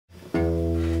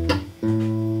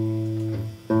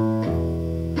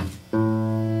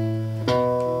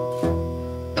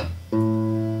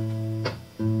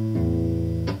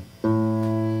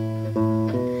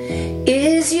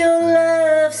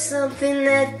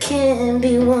can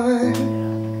be won,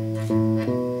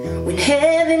 when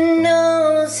heaven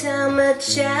knows how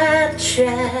much I've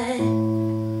tried?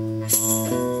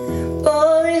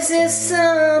 Or is there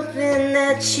something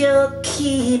that you're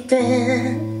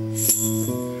keeping?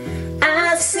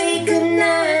 I say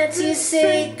goodnight, you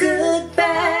say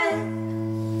goodbye.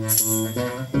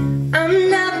 I'm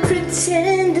not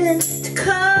pretending to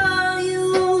call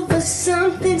you over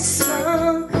something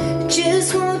small. I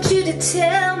just want you to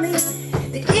tell me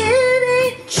that it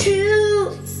ain't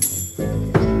true.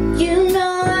 You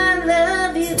know I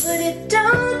love you, but it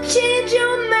don't change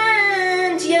your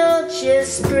mind. You're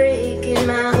just breaking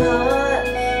my heart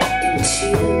in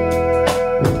two.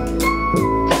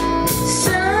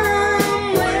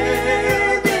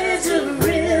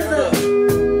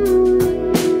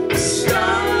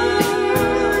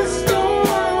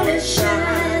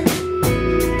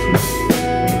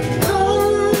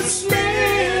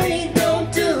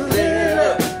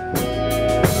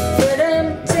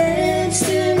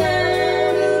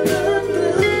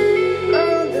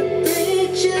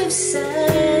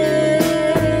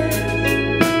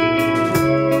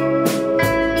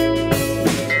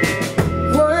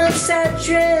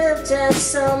 I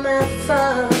saw my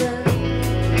father.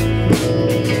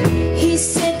 He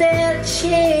said there are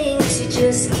chains you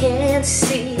just can't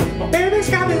see. Baby,